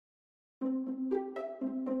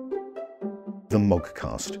The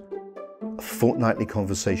Moggcast, a fortnightly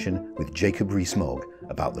conversation with Jacob Rees-Mogg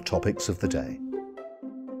about the topics of the day.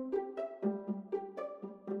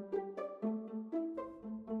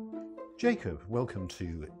 Jacob, welcome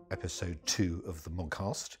to episode 2 of the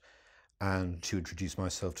Moggcast. And to introduce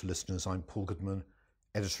myself to listeners, I'm Paul Goodman,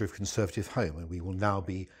 editor of Conservative Home, and we will now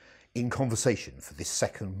be in conversation for this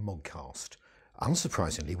second Moggcast.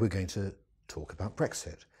 Unsurprisingly, we're going to talk about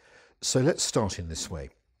Brexit. So let's start in this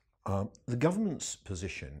way. The government's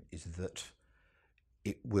position is that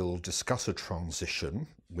it will discuss a transition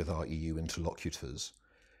with our EU interlocutors.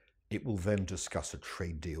 It will then discuss a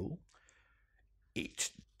trade deal.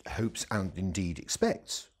 It hopes and indeed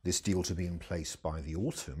expects this deal to be in place by the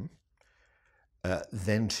autumn,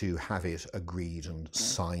 then to have it agreed and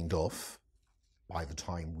signed off by the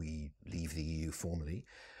time we leave the EU formally.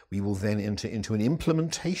 We will then enter into an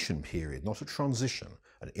implementation period, not a transition,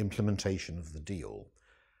 an implementation of the deal.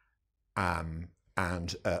 And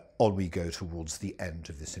on we go towards the end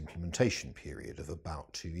of this implementation period of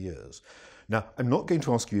about 2 years. Now, I'm not going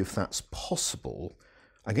to ask you if that's possible.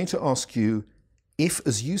 I'm going to ask you if,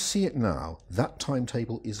 as you see it now, that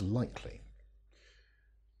timetable is likely.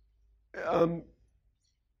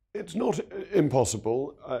 It's not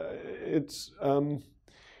impossible.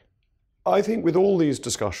 I think with all these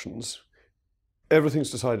discussions,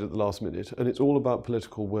 everything's decided at the last minute, and it's all about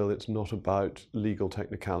political will. It's not about legal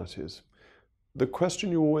technicalities. The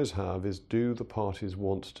question you always have is, do the parties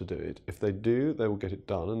want to do it? If they do, they will get it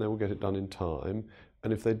done, and they will get it done in time.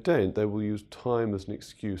 And if they don't, they will use time as an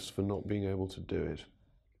excuse for not being able to do it.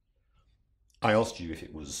 I asked you if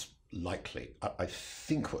it was likely. I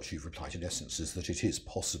think what you've replied in essence is that it is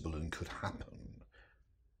possible and could happen.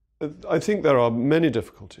 I think there are many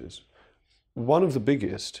difficulties. One of the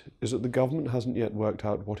biggest is that the government hasn't yet worked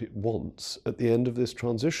out what it wants at the end of this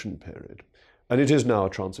transition period. And it is now a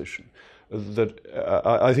transition.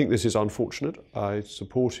 I think this is unfortunate. I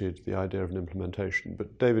supported the idea of an implementation,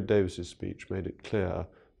 but David Davis's speech made it clear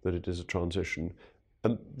that it is a transition.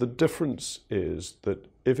 And the difference is that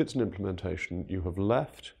if it's an implementation, you have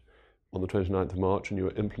left on the 29th of March and you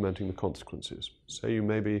are implementing the consequences. Say you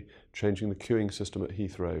may be changing the queuing system at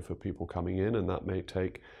Heathrow for people coming in, and that may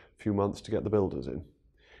take a few months to get the builders in.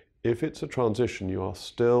 If it's a transition, you are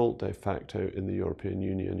still de facto in the European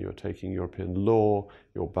Union, you're taking European law,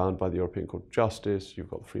 you're bound by the European Court of Justice,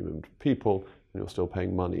 you've got the free movement of people, and you're still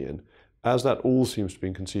paying money in. As that all seems to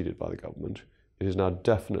be conceded by the government, it is now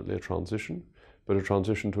definitely a transition, but a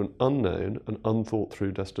transition to an unknown and unthought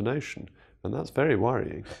through destination. And that's very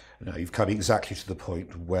worrying. Now, you've come exactly to the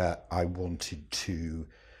point where I wanted to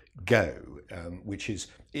go, which is,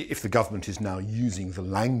 if the government is now using the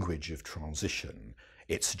language of transition,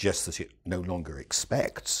 it suggests that it no longer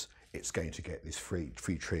expects it's going to get this free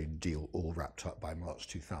trade deal all wrapped up by March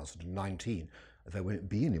 2019. There won't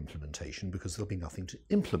be an implementation because there'll be nothing to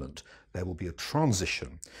implement. There will be a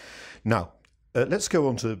transition. Now, let's go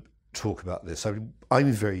on to talk about this.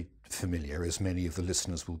 I'm very familiar, as many of the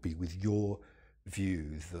listeners will be, with your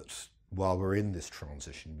view that while we're in this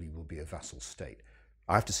transition, we will be a vassal state.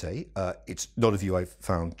 I have to say, it's not a view I've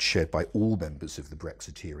found shared by all members of the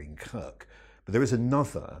Brexiteering Kirk, but there is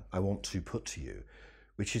another I want to put to you,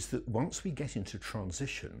 which is that once we get into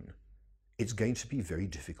transition, it's going to be very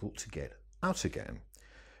difficult to get out again.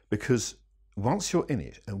 Because once you're in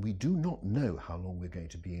it, and we do not know how long we're going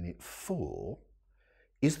to be in it for,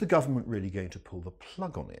 is the government really going to pull the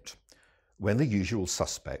plug on it when the usual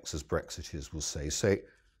suspects, as Brexiteers will say,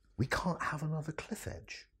 we can't have another cliff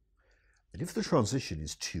edge? And if the transition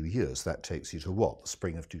is 2 years, that takes you to what? The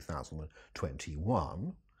spring of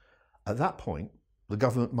 2021. At that point, the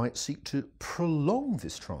government might seek to prolong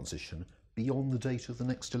this transition beyond the date of the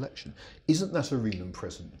next election. Isn't that a real and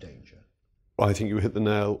present danger? I think you hit the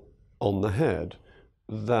nail on the head,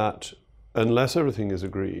 that unless everything is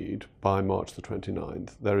agreed by March the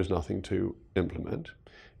 29th, there is nothing to implement.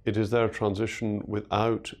 It is there a transition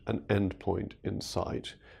without an end point in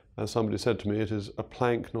sight. As somebody said to me, it is a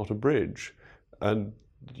plank, not a bridge. And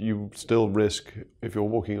you still risk, if you're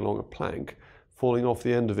walking along a plank, falling off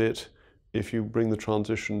the end of it if you bring the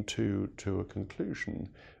transition to a conclusion.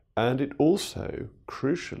 And it also,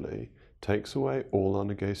 crucially, takes away all our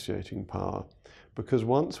negotiating power. Because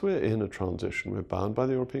once we're in a transition, we're bound by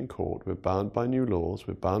the European Court, we're bound by new laws,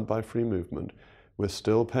 we're bound by free movement, we're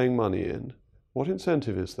still paying money in. What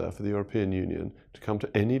incentive is there for the European Union to come to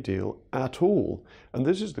any deal at all? And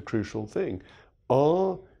this is the crucial thing.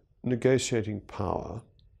 Our negotiating power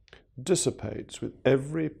dissipates with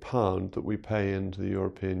every pound that we pay into the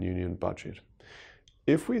European Union budget.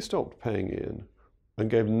 If we stopped paying in and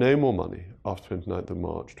gave no more money after 29th of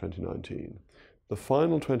March 2019, the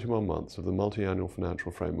final 21 months of the multi-annual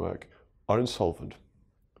financial framework are insolvent.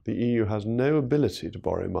 The EU has no ability to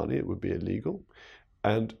borrow money, it would be illegal,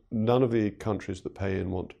 and none of the countries that pay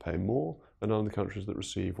in want to pay more, and none of the countries that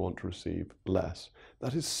receive want to receive less.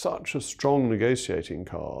 That is such a strong negotiating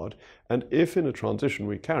card, and if in a transition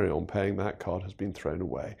we carry on paying, that card has been thrown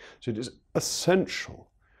away. So it is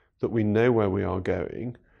essential that we know where we are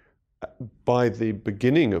going by the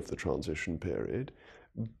beginning of the transition period.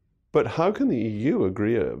 But how can the EU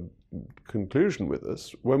agree a conclusion with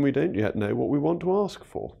us when we don't yet know what we want to ask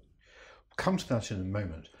for? We'll come to that in a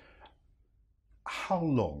moment. How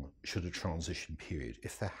long should a transition period,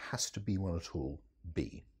 if there has to be one at all,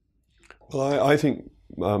 be? Well, I think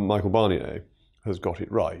Michael Barnier has got it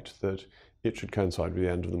right, that it should coincide with the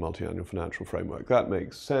end of the multi-annual financial framework. That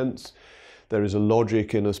makes sense. There is a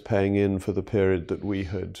logic in us paying in for the period that we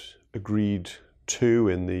had agreed to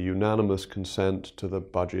in the unanimous consent to the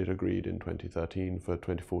budget agreed in 2013 for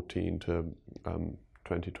 2014 to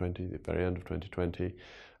 2020, the very end of 2020.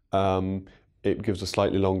 It gives us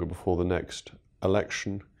slightly longer before the next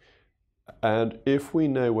election. And if we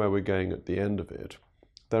know where we're going at the end of it,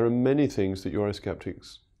 there are many things that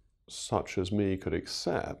Eurosceptics such as me could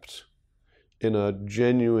accept in a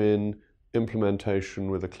genuine implementation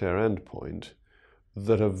with a clear endpoint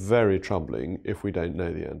that are very troubling if we don't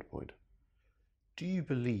know the endpoint. Do you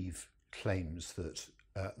believe claims that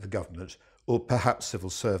the government, or perhaps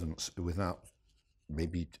civil servants without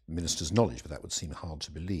maybe ministers' knowledge, but that would seem hard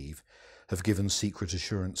to believe, have given secret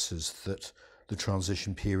assurances that the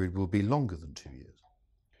transition period will be longer than 2 years?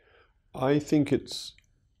 I think it's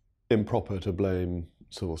improper to blame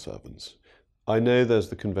civil servants. I know there's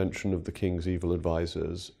the convention of the King's evil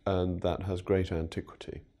advisers, and that has great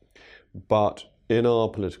antiquity. But in our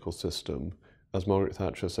political system, as Margaret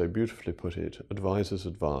Thatcher so beautifully put it, advisers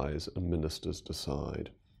advise and ministers decide.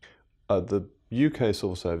 The UK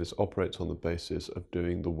civil service operates on the basis of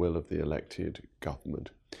doing the will of the elected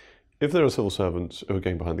government. If there are civil servants who are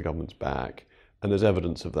going behind the government's back, and there's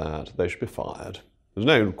evidence of that, they should be fired. There's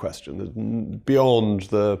no question. There's beyond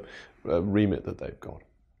the remit that they've got.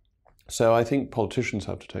 So I think politicians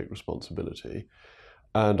have to take responsibility.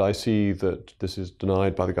 And I see that this is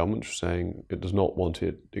denied by the government, saying it does not want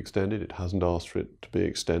it extended. It hasn't asked for it to be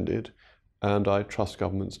extended. And I trust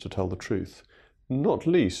governments to tell the truth, not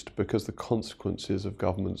least because the consequences of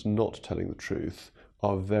governments not telling the truth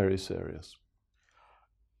are very serious.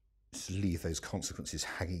 Let's leave those consequences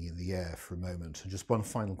hanging in the air for a moment. And just one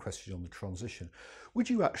final question on the transition. Would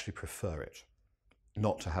you actually prefer it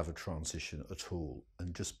not to have a transition at all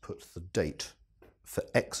and just put the date for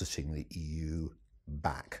exiting the EU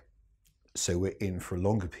back? So we're in for a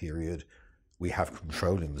longer period. We have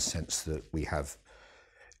control in the sense that we have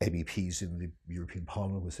MEPs in the European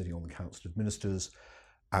Parliament, we're sitting on the Council of Ministers,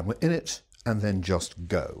 and we're in it, and then just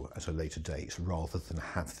go at a later date rather than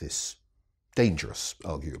have this dangerous,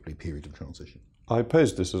 arguably, period of transition. I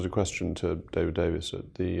posed this as a question to David Davis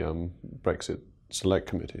at the Brexit Select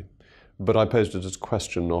Committee, but I posed it as a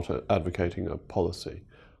question, not advocating a policy.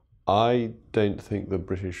 I don't think the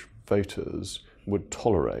British voters would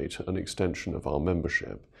tolerate an extension of our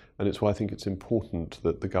membership, and it's why I think it's important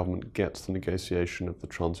that the government gets the negotiation of the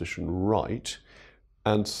transition right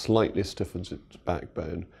and slightly stiffens its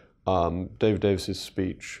backbone. David Davis's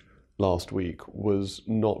speech last week was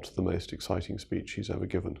not the most exciting speech he's ever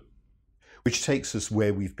given. Which takes us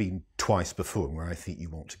where we've been twice before and where I think you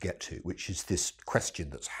want to get to, which is this question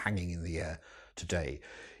that's hanging in the air today.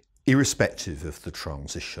 Irrespective of the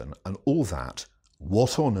transition and all that,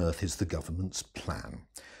 what on earth is the government's plan?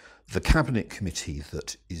 The Cabinet Committee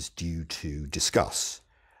that is due to discuss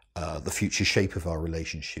the future shape of our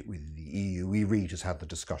relationship with the EU, we read, has had the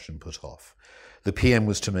discussion put off. The PM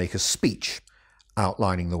was to make a speech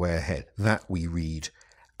outlining the way ahead. That, we read,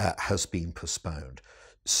 has been postponed.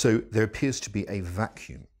 So there appears to be a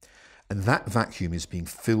vacuum. And that vacuum is being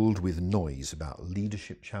filled with noise about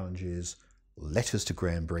leadership challenges, letters to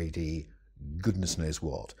Graham Brady, goodness knows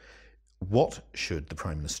what. What should the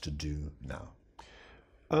Prime Minister do now?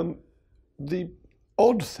 The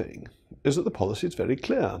odd thing is that the policy is very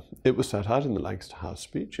clear. It was set out in the Lancaster House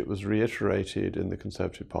speech. It was reiterated in the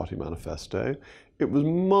Conservative Party manifesto. It was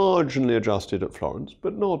marginally adjusted at Florence,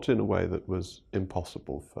 but not in a way that was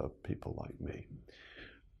impossible for people like me.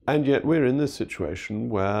 And yet we're in this situation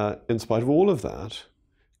where, in spite of all of that,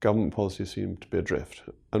 government policy seems to be adrift.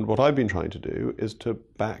 And what I've been trying to do is to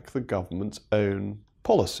back the government's own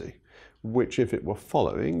policy, which, if it were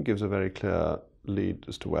following, gives a very clear lead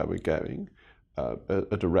as to where we're going,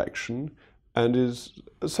 a direction, and is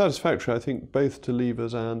satisfactory, I think, both to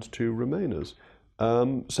leavers and to remainers.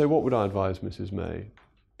 So what would I advise Mrs May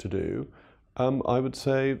to do? I would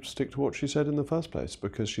say stick to what she said in the first place,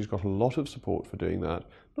 because she's got a lot of support for doing that,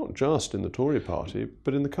 not just in the Tory party,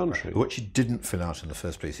 but in the country. Right. What she didn't fill out in the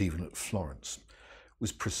first place, even at Florence,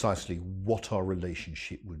 was precisely what our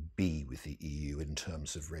relationship would be with the EU in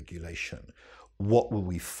terms of regulation. What will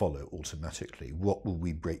we follow automatically? What will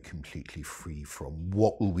we break completely free from?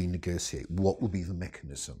 What will we negotiate? What will be the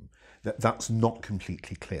mechanism? That's not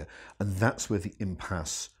completely clear. And that's where the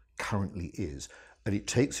impasse currently is. And it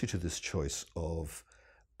takes you to this choice of,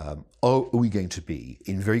 are we going to be,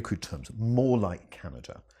 in very crude terms, more like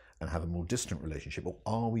Canada and have a more distant relationship, or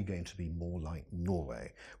are we going to be more like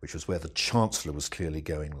Norway, which was where the Chancellor was clearly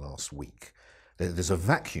going last week? There's a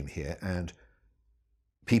vacuum here, and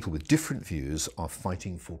people with different views are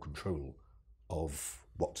fighting for control of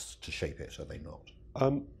what's to shape it, are they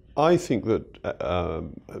not? I think that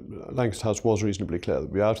Lancaster House was reasonably clear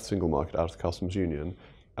that we're out of the single market, out of the customs union,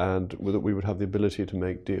 and that we would have the ability to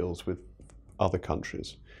make deals with other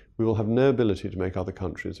countries. We will have no ability to make other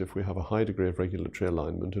countries if we have a high degree of regulatory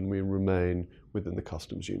alignment and we remain within the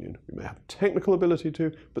customs union. We may have technical ability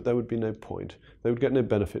to, but there would be no point. They would get no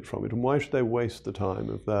benefit from it. And why should they waste the time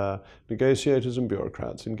of their negotiators and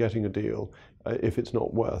bureaucrats in getting a deal if it's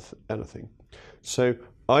not worth anything? So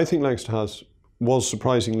I think Lancaster House was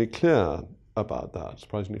surprisingly clear about that,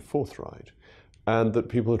 surprisingly forthright, and that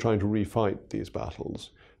people are trying to refight these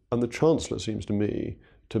battles. And the Chancellor seems to me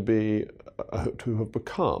to have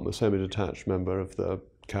become a semi-detached member of the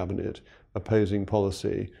cabinet, opposing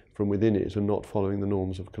policy from within it and not following the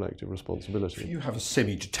norms of collective responsibility. If you have a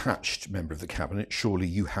semi-detached member of the cabinet, surely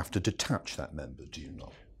you have to detach that member, do you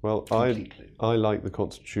not? Well, I like the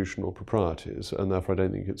constitutional proprieties, and therefore I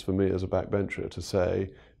don't think it's for me as a backbencher to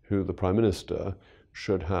say who the Prime Minister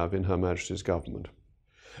should have in Her Majesty's government.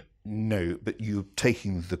 No, but you're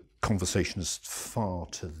taking the conversation as far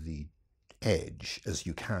to the edge as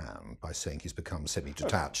you can by saying he's become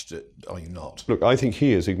semi-detached, are you not? Look, I think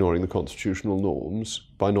he is ignoring the constitutional norms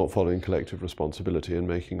by not following collective responsibility and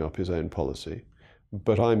making up his own policy.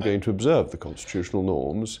 But I'm going to observe the constitutional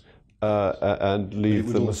norms and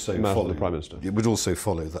leave the matter to the Prime Minister. It would also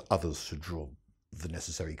follow that others should draw the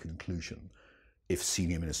necessary conclusion if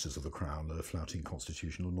senior ministers of the Crown are flouting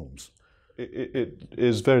constitutional norms. It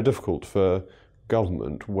is very difficult for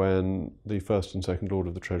government when the First and Second Lord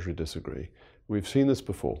of the Treasury disagree. We've seen this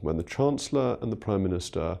before, when the Chancellor and the Prime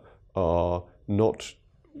Minister are not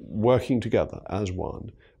working together as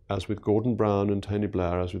one, as with Gordon Brown and Tony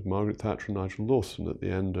Blair, as with Margaret Thatcher and Nigel Lawson at the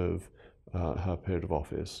end of her period of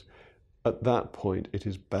office. At that point, it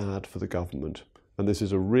is bad for the government. And this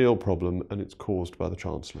is a real problem, and it's caused by the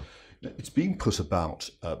Chancellor. It's being put about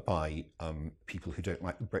by people who don't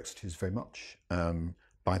like the Brexiteers very much,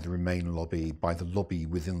 by the Remain lobby, by the lobby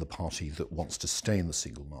within the party that wants to stay in the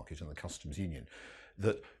single market and the customs union,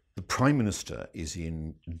 that the Prime Minister is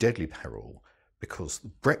in deadly peril because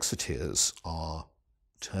the Brexiteers are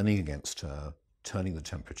turning against her, turning the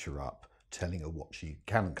temperature up, telling her what she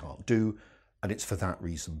can and can't do, and it's for that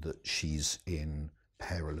reason that she's in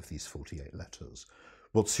peril of these 48 letters.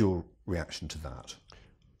 What's your reaction to that?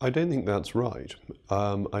 I don't think that's right.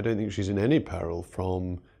 I don't think she's in any peril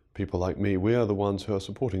from people like me. We are the ones who are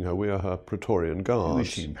supporting her. We are her Praetorian Guards. Who is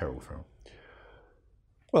she in peril from?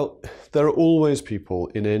 Well, there are always people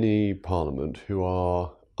in any parliament who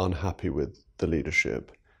are unhappy with the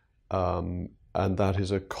leadership, and that is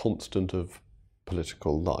a constant of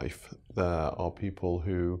political life. There are people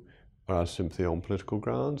who are out of sympathy on political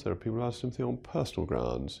grounds. There are people who are out of sympathy on personal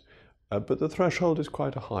grounds. But the threshold is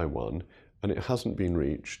quite a high one, and it hasn't been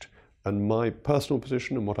reached. And my personal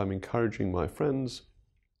position, and what I'm encouraging my friends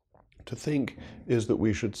to think, is that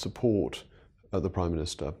we should support the Prime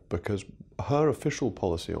Minister, because her official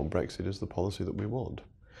policy on Brexit is the policy that we want.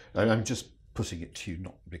 And I'm just putting it to you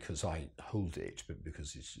not because I hold it, but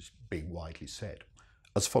because it's just being widely said,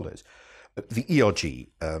 as follows. The ERG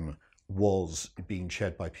was being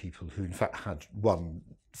chaired by people who in fact had one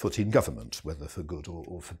foot in government, whether for good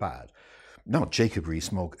or for bad. Now Jacob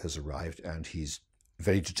Rees-Mogg has arrived, and he's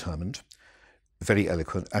very determined, very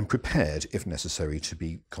eloquent, and prepared, if necessary, to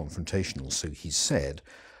be confrontational. So he said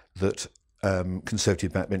that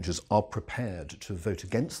Conservative backbenchers are prepared to vote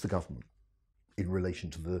against the government in relation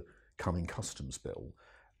to the coming customs bill.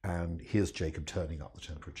 And here's Jacob turning up the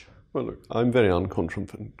temperature. Well, look, I'm very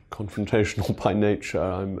unconfrontational by nature.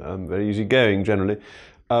 I'm very easygoing generally.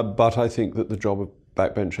 But I think that the job of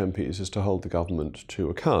backbench MPs is to hold the government to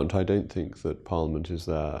account. I don't think that Parliament is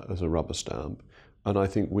there as a rubber stamp. And I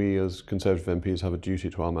think we as Conservative MPs have a duty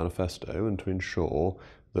to our manifesto and to ensure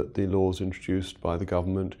that the laws introduced by the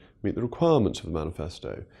government meet the requirements of the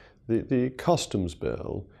manifesto. The customs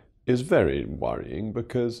bill is very worrying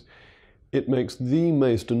because it makes the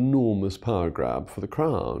most enormous power grab for the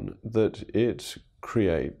Crown, that it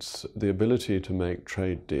creates the ability to make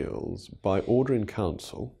trade deals by order in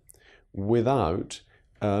council without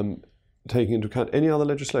taking into account any other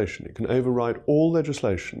legislation. It can override all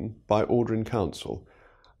legislation by order in council.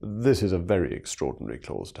 This is a very extraordinary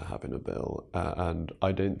clause to have in a bill, and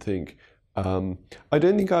I don't think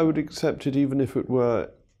I would accept it even if it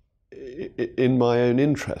were in my own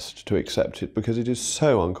interest to accept it, because it is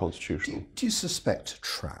so unconstitutional. Do you suspect a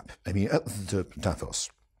trap? I mean, at the Davos,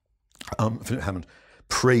 Philip Hammond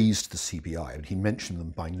praised the CBI, and he mentioned them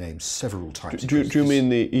by name several times. Do you mean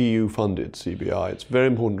the EU-funded CBI? It's very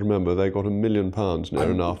important to remember they got £1 million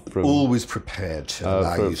near enough from... always prepared to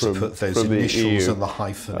allow you to put those initials and the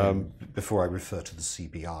hyphen in before I refer to the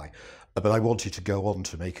CBI. But I wanted to go on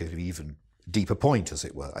to make an even deeper point, as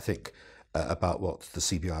it were, I think, about what the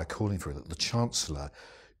CBI are calling for, that the Chancellor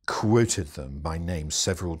quoted them by name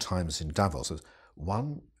several times in Davos. As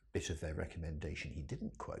one bit of their recommendation he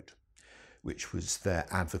didn't quote, which was their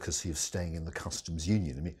advocacy of staying in the customs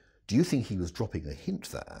union. I mean, do you think he was dropping a hint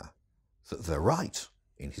there that they're right,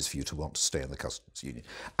 in his view, to want to stay in the customs union,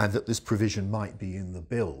 and that this provision might be in the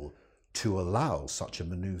bill to allow such a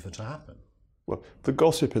manoeuvre to happen? Well, the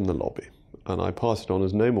gossip in the lobby, and I pass it on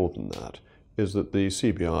as no more than that, is that the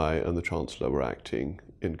CBI and the Chancellor were acting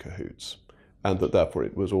in cahoots, and that therefore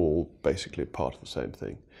it was all basically part of the same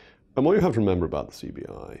thing. And what you have to remember about the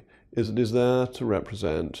CBI is it is there to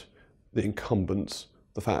represent the incumbents,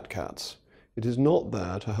 the fat cats. It is not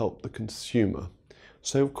there to help the consumer.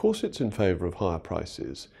 So of course it's in favour of higher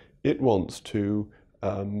prices. It wants to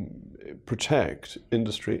protect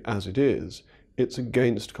industry as it is. It's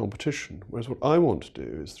against competition. Whereas what I want to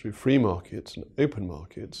do is, through free markets and open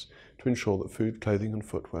markets, to ensure that food, clothing and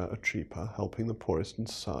footwear are cheaper, helping the poorest in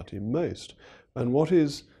society most. And what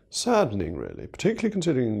is saddening, really, particularly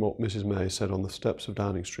considering what Mrs May said on the steps of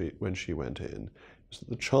Downing Street when she went in, is that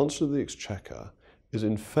the Chancellor of the Exchequer is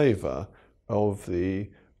in favour of the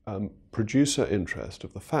producer interest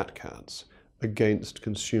of the fat cats against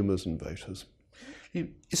consumers and voters. The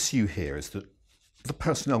issue here is that the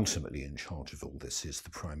person ultimately in charge of all this is the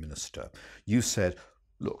Prime Minister. You said,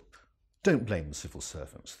 look, don't blame the civil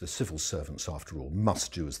servants. The civil servants, after all,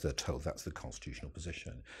 must do as they're told. That's the constitutional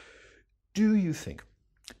position. Do you think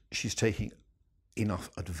she's taking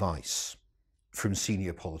enough advice from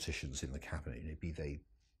senior politicians in the cabinet, be they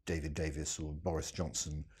David Davis or Boris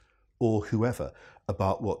Johnson or whoever,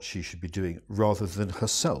 about what she should be doing, rather than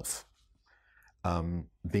herself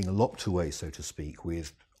being locked away, so to speak,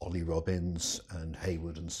 with Ollie Robbins and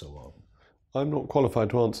Hayward and so on? I'm not qualified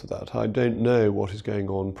to answer that. I don't know what is going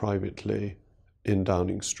on privately in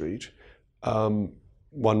Downing Street.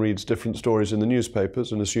 One reads different stories in the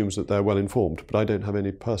newspapers and assumes that they're well informed, but I don't have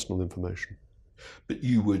any personal information. But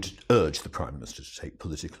you would urge the Prime Minister to take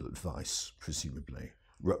political advice, presumably,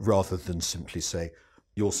 rather than simply say,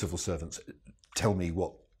 your civil servants, tell me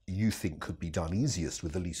what you think could be done easiest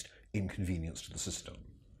with the least inconvenience to the system.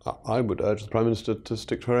 I would urge the Prime Minister to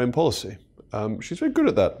stick to her own policy. She's very good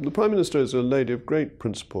at that. The Prime Minister is a lady of great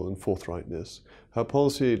principle and forthrightness. Her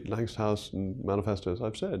policy at Lancaster House and manifesto, as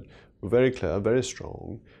I've said, were very clear, very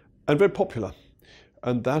strong, and very popular.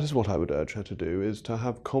 And that is what I would urge her to do, is to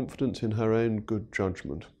have confidence in her own good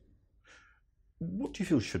judgment. What do you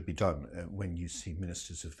feel should be done when you see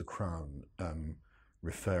ministers of the Crown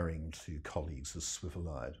referring to colleagues as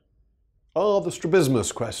swivel-eyed? The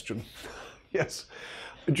strabismus question. Yes.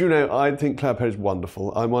 Do you know, I think Claire Perry's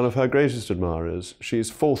wonderful. I'm one of her greatest admirers.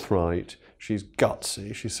 She's forthright, she's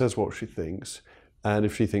gutsy, she says what she thinks. And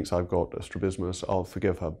if she thinks I've got a strabismus, I'll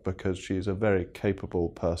forgive her, because she's a very capable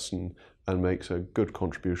person and makes a good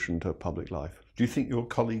contribution to public life. Do you think your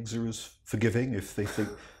colleagues are as forgiving if they think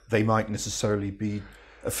they might necessarily be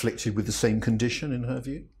afflicted with the same condition, in her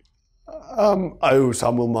view?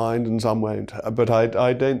 Some will mind and some won't. But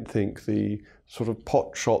I don't think the sort of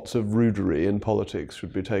pot shots of rudery in politics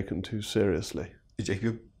should be taken too seriously.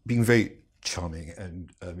 You're being very charming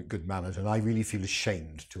and good-mannered, and I really feel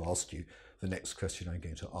ashamed to ask you the next question I'm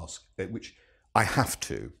going to ask, which I have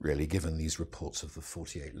to, really, given these reports of the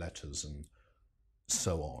 48 letters and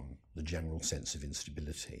so on, the general sense of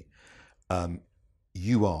instability.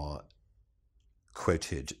 You are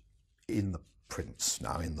quoted in the prints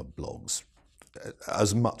now, in the blogs,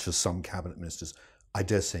 as much as some cabinet ministers, I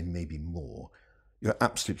dare say maybe more. You're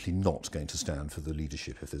absolutely not going to stand for the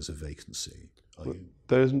leadership if there's a vacancy, are you?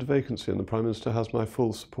 There isn't a vacancy, and the Prime Minister has my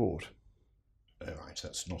full support. All right,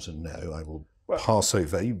 that's not a no. I will pass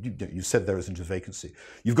over. You said there isn't a vacancy.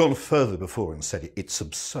 You've gone further before and said it's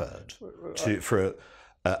absurd for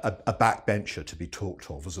a backbencher to be talked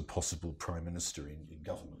of as a possible Prime Minister in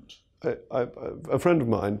government. A friend of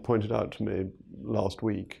mine pointed out to me last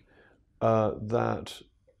week that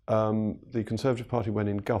the Conservative Party, when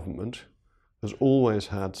in government, has always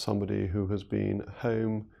had somebody who has been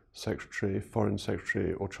Home Secretary, Foreign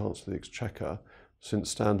Secretary or Chancellor of the Exchequer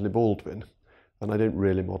since Stanley Baldwin. And I don't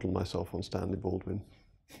really model myself on Stanley Baldwin.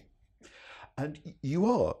 And you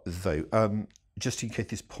are, though, just in case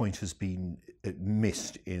this point has been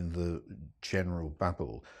missed in the general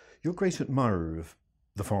babble, you're a great admirer of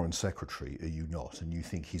the Foreign Secretary, are you not? And you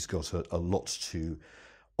think he's got a lot to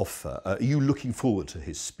offer. Are you looking forward to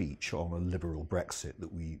his speech on a liberal Brexit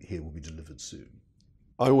that we hear will be delivered soon?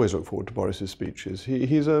 I always look forward to Boris's speeches.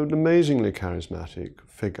 He's an amazingly charismatic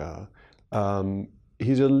figure.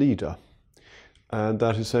 He's a leader. And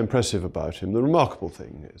that is so impressive about him. The remarkable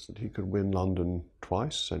thing is that he could win London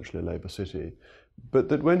twice, essentially a Labour city, but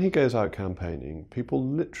that when he goes out campaigning, people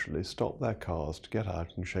literally stop their cars to get out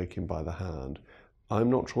and shake him by the hand. I'm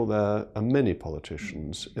not sure there are many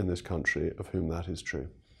politicians in this country of whom that is true.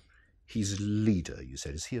 He's a leader, you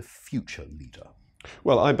said. Is he a future leader?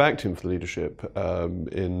 Well, I backed him for the leadership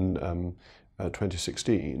in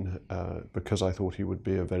 2016 because I thought he would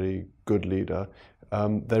be a very good leader.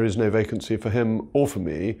 There is no vacancy for him or for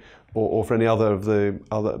me or for any other of the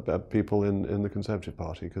other people in the Conservative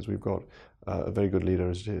Party because we've got a very good leader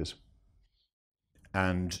as it is.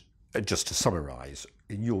 And just to summarise,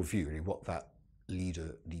 in your view, really, what that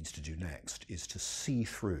leader needs to do next is to see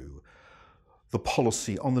through the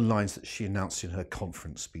policy on the lines that she announced in her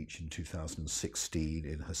conference speech in 2016,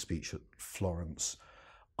 in her speech at Florence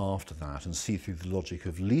after that, and see through the logic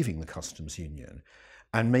of leaving the customs union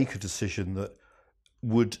and make a decision that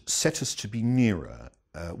would set us to be nearer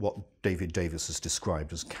what David Davis has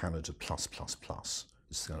described as Canada plus plus plus.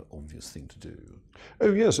 It's an obvious thing to do.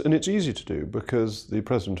 Oh yes, and it's easy to do because the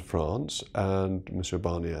President of France and Monsieur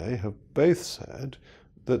Barnier have both said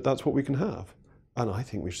that that's what we can have. And I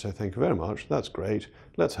think we should say thank you very much, that's great,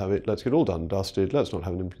 let's have it, let's get all done and dusted, let's not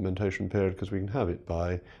have an implementation period because we can have it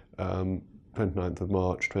by 29th of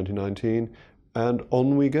March 2019, and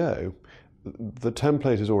on we go. The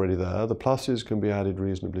template is already there, the pluses can be added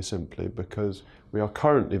reasonably simply because we are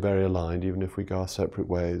currently very aligned even if we go our separate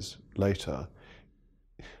ways later.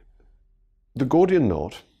 The Gordian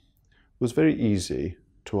knot was very easy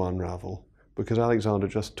to unravel because Alexander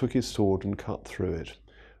just took his sword and cut through it.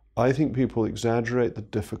 I think people exaggerate the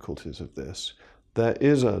difficulties of this. There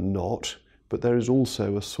is a knot, but there is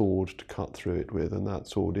also a sword to cut through it with, and that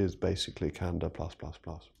sword is basically Canada plus plus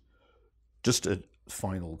plus. Just a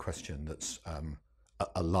final question that's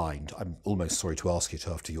aligned. I'm almost sorry to ask it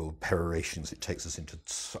after your perorations. It takes us into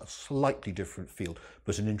a slightly different field,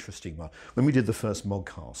 but an interesting one. When we did the first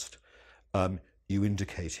Moggcast, you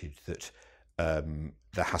indicated that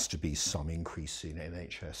there has to be some increase in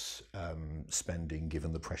NHS spending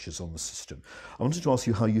given the pressures on the system. I wanted to ask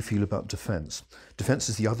you how you feel about defence. Defence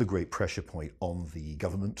is the other great pressure point on the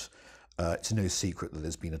government. It's no secret that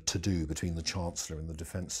there's been a to-do between the Chancellor and the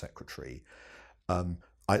Defence Secretary.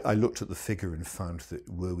 I looked at the figure and found that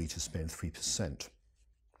were we to spend 3%,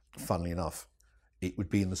 funnily enough, it would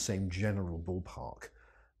be in the same general ballpark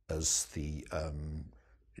as the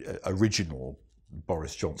original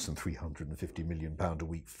Boris Johnson £350 million a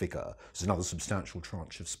week figure. It's another substantial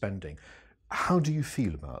tranche of spending. How do you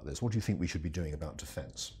feel about this? What do you think we should be doing about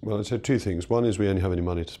defence? Well, I'd say two things. One is we only have any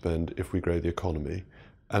money to spend if we grow the economy,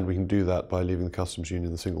 and we can do that by leaving the customs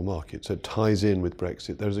union, the single market. So it ties in with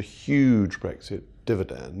Brexit. There's a huge Brexit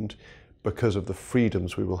dividend because of the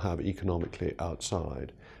freedoms we will have economically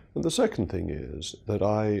outside. And the second thing is that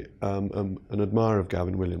I am an admirer of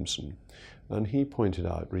Gavin Williamson, and he pointed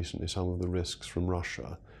out recently some of the risks from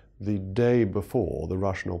Russia. The day before, the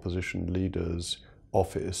Russian opposition leader's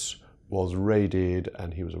office was raided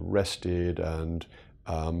and he was arrested, and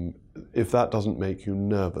if that doesn't make you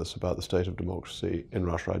nervous about the state of democracy in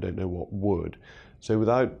Russia, I don't know what would. So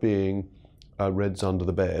without being Reds under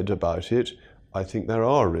the bed about it, I think there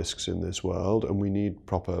are risks in this world and we need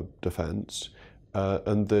proper defence,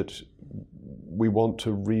 and that we want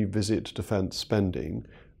to revisit defence spending.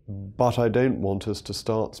 But I don't want us to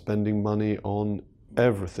start spending money on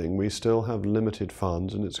everything. We still have limited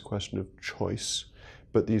funds and it's a question of choice.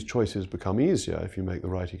 But these choices become easier if you make the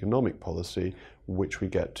right economic policy, which we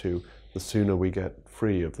get to the sooner we get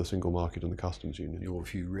free of the single market and the customs union. Your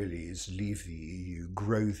view really is leave the EU,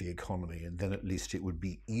 grow the economy, and then at least it would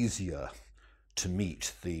be easier to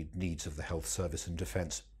meet the needs of the health service and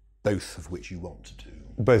defence, both of which you want to do.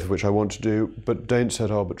 Both of which I want to do, but don't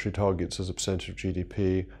set arbitrary targets as a percentage of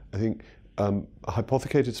GDP. I think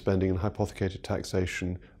hypothecated spending and hypothecated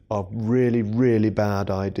taxation are really, really bad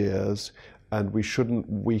ideas. And we shouldn't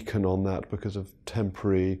weaken on that because of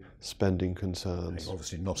temporary spending concerns.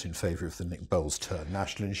 Obviously not in favour of the Nick Bowles turn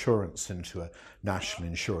national insurance into a national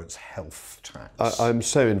insurance health tax. I'm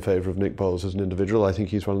so in favour of Nick Bowles as an individual. I think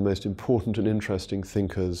he's one of the most important and interesting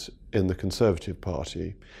thinkers in the Conservative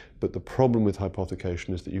Party. But the problem with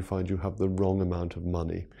hypothecation is that you find you have the wrong amount of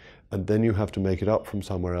money, and then you have to make it up from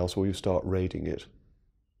somewhere else, or you start raiding it.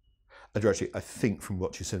 And actually, I think from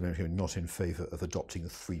what you said, you're not in favour of adopting a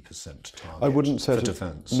 3% target I wouldn't say for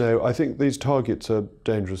defence. No, I think these targets are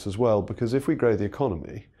dangerous as well, because if we grow the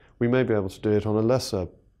economy, we may be able to do it on a lesser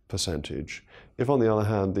percentage. If, on the other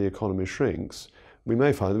hand, the economy shrinks, we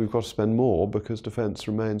may find that we've got to spend more because defence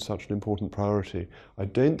remains such an important priority. I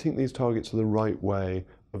don't think these targets are the right way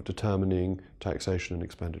of determining taxation and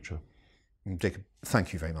expenditure. Jacob,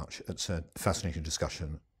 thank you very much. It's a fascinating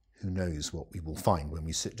discussion. Who knows what we will find when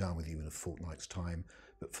we sit down with you in a fortnight's time.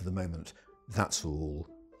 But for the moment, that's all.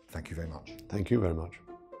 Thank you very much. Thank you very much.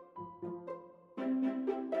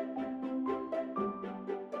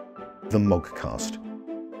 The Moggcast,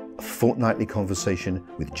 a fortnightly conversation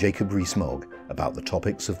with Jacob Rees-Mogg about the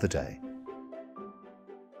topics of the day.